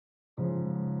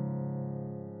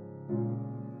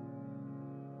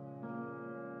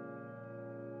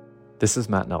This is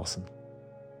Matt Nelson,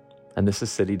 and this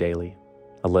is City Daily,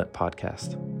 a Lent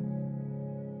podcast.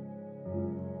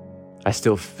 I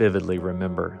still vividly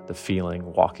remember the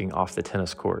feeling walking off the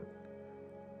tennis court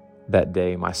that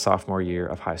day, my sophomore year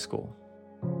of high school.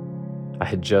 I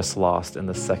had just lost in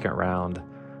the second round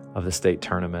of the state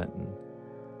tournament, and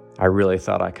I really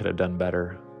thought I could have done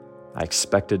better. I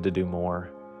expected to do more,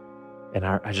 and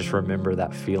I just remember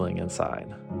that feeling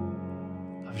inside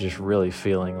of just really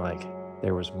feeling like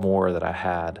there was more that I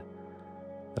had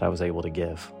that I was able to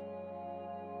give.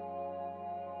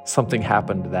 Something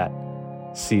happened that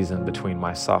season between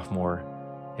my sophomore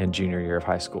and junior year of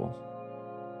high school.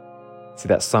 See,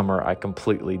 that summer, I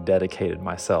completely dedicated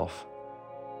myself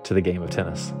to the game of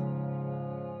tennis.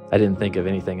 I didn't think of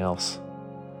anything else.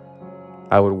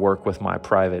 I would work with my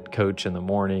private coach in the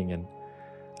morning, and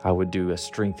I would do a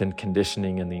strength and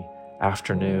conditioning in the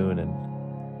afternoon, and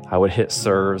I would hit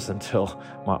serves until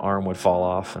my arm would fall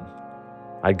off, and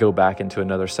I'd go back into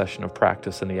another session of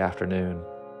practice in the afternoon.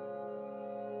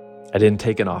 I didn't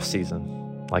take an off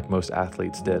season like most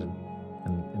athletes did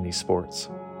in these sports.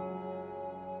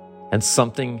 And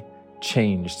something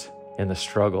changed in the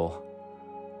struggle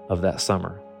of that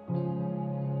summer.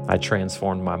 I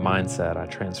transformed my mindset. I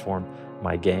transformed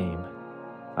my game.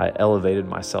 I elevated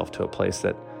myself to a place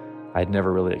that I'd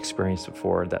never really experienced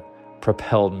before, that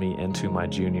propelled me into my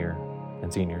junior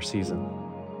and senior season.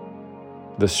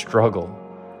 The struggle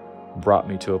brought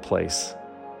me to a place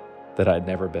that I'd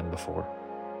never been before.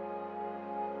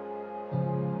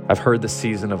 I've heard the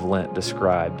season of Lent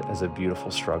described as a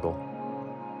beautiful struggle.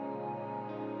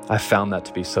 I found that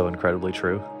to be so incredibly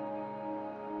true.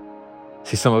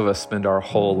 See, some of us spend our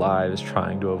whole lives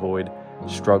trying to avoid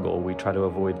struggle. We try to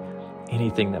avoid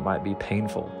anything that might be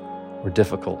painful or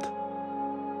difficult.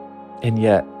 And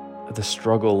yet, the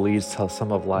struggle leads to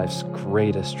some of life's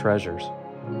greatest treasures.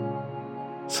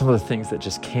 Some of the things that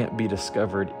just can't be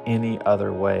discovered any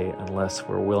other way unless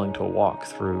we're willing to walk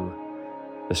through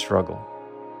the struggle.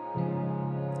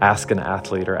 Ask an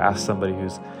athlete or ask somebody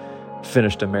who's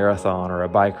finished a marathon or a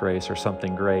bike race or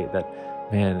something great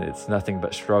that, man, it's nothing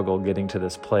but struggle getting to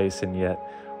this place, and yet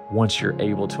once you're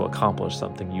able to accomplish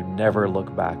something, you never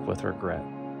look back with regret,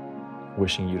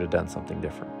 wishing you'd have done something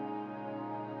different.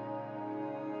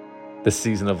 This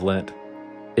season of Lent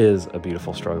is a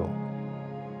beautiful struggle.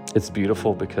 It's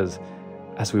beautiful because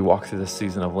as we walk through this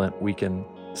season of Lent, we can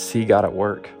see God at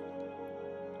work.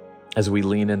 As we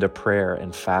lean into prayer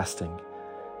and fasting,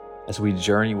 as we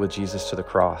journey with Jesus to the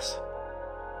cross,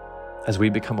 as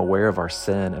we become aware of our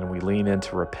sin and we lean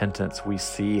into repentance, we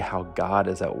see how God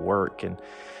is at work and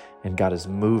God is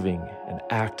moving and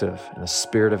active, and the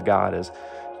Spirit of God is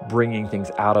bringing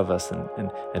things out of us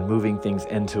and moving things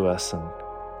into us, and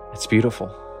it's beautiful.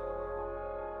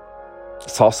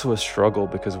 It's also a struggle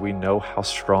because we know how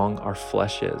strong our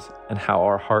flesh is and how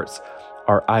our hearts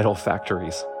are idol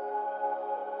factories.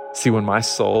 See, when my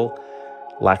soul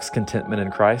lacks contentment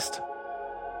in Christ,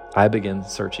 I begin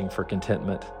searching for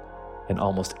contentment in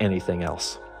almost anything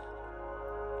else.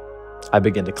 I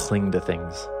begin to cling to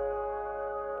things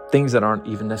that aren't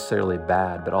even necessarily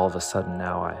bad, but all of a sudden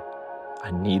now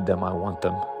I need them, I want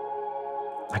them.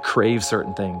 I crave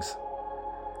certain things.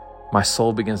 My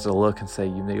soul begins to look and say,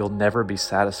 you'll never be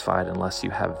satisfied unless you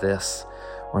have this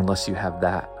or unless you have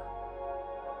that.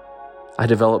 I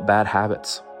develop bad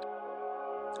habits,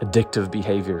 addictive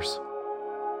behaviors,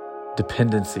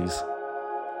 dependencies.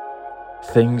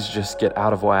 Things just get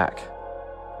out of whack,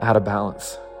 out of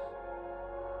balance.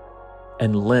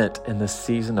 And Lent, in this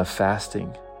season of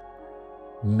fasting,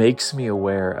 makes me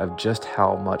aware of just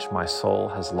how much my soul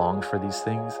has longed for these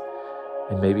things,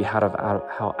 and maybe how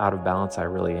out of balance I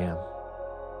really am.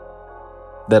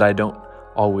 That I don't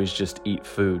always just eat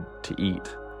food to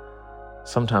eat.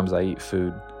 Sometimes I eat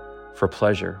food for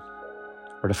pleasure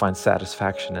or to find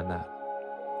satisfaction in that.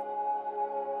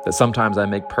 That sometimes I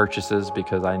make purchases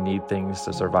because I need things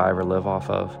to survive or live off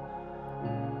of.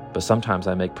 But sometimes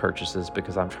I make purchases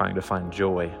because I'm trying to find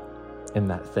joy in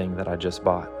that thing that I just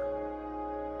bought.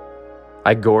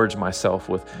 I gorge myself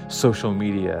with social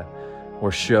media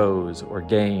or shows or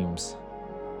games,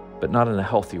 but not in a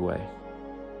healthy way,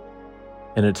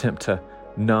 in an attempt to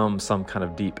numb some kind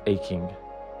of deep aching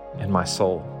in my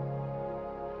soul.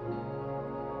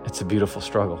 It's a beautiful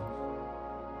struggle.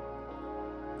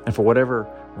 And for whatever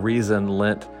reason,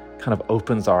 Lent kind of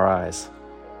opens our eyes.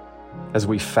 As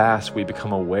we fast, we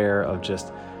become aware of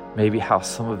just maybe how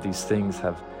some of these things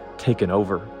have taken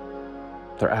over.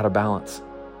 They're out of balance.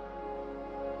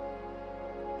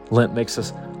 Lent makes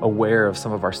us aware of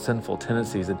some of our sinful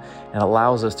tendencies and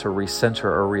allows us to recenter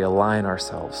or realign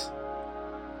ourselves.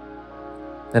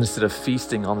 And instead of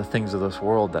feasting on the things of this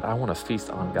world, that I want to feast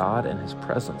on God and His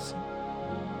presence.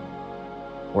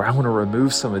 Where I want to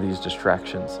remove some of these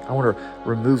distractions. I want to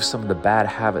remove some of the bad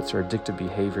habits or addictive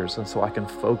behaviors, and so I can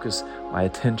focus my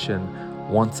attention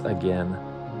once again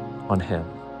on Him.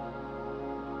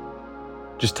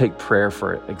 Just take prayer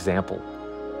for example.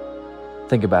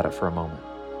 Think about it for a moment.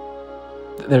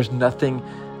 There's nothing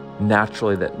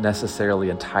naturally that necessarily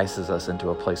entices us into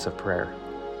a place of prayer.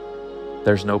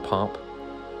 There's no pomp.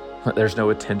 There's no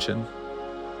attention.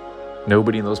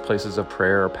 Nobody in those places of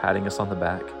prayer are patting us on the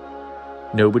back.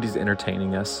 Nobody's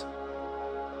entertaining us.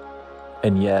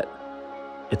 And yet,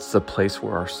 it's the place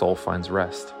where our soul finds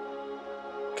rest,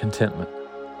 contentment.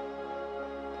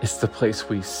 It's the place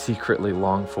we secretly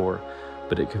long for,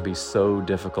 but it can be so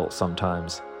difficult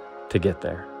sometimes to get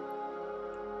there.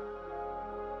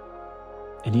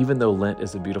 And even though Lent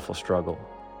is a beautiful struggle,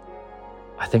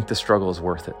 I think the struggle is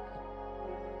worth it.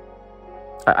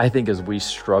 I think as we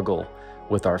struggle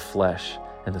with our flesh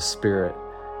and the spirit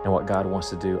and what God wants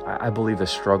to do, I believe the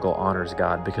struggle honors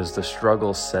God, because the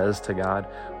struggle says to God,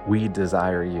 we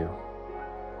desire you.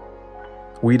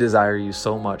 We desire you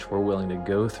so much we're willing to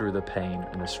go through the pain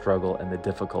and the struggle and the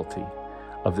difficulty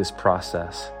of this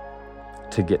process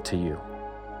to get to you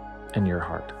and your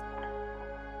heart.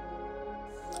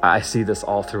 I see this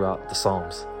all throughout the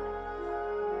Psalms.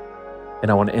 And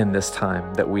I want to end this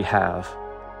time that we have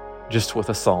just with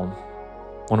a psalm,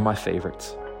 one of my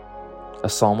favorites, a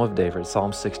Psalm of David,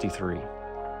 Psalm 63.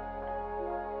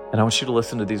 And I want you to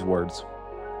listen to these words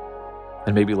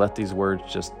and maybe let these words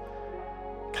just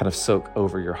kind of soak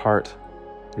over your heart,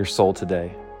 your soul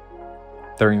today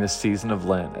during this season of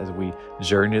Lent, as we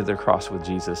journey to the cross with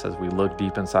Jesus, as we look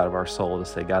deep inside of our soul to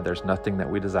say, God, there's nothing that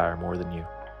we desire more than you.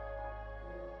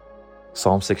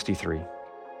 Psalm 63.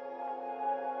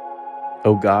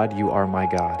 O God, you are my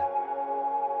God.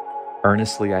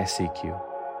 Earnestly I seek you.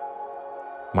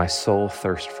 My soul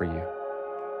thirsts for you.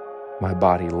 My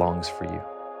body longs for you.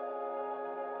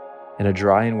 In a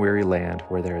dry and weary land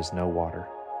where there is no water.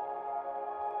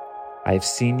 I have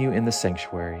seen you in the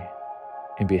sanctuary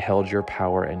and beheld your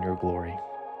power and your glory.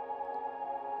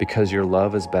 Because your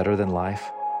love is better than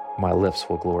life, my lips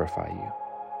will glorify you.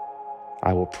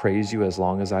 I will praise you as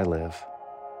long as I live,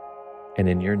 and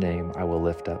in your name I will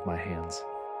lift up my hands.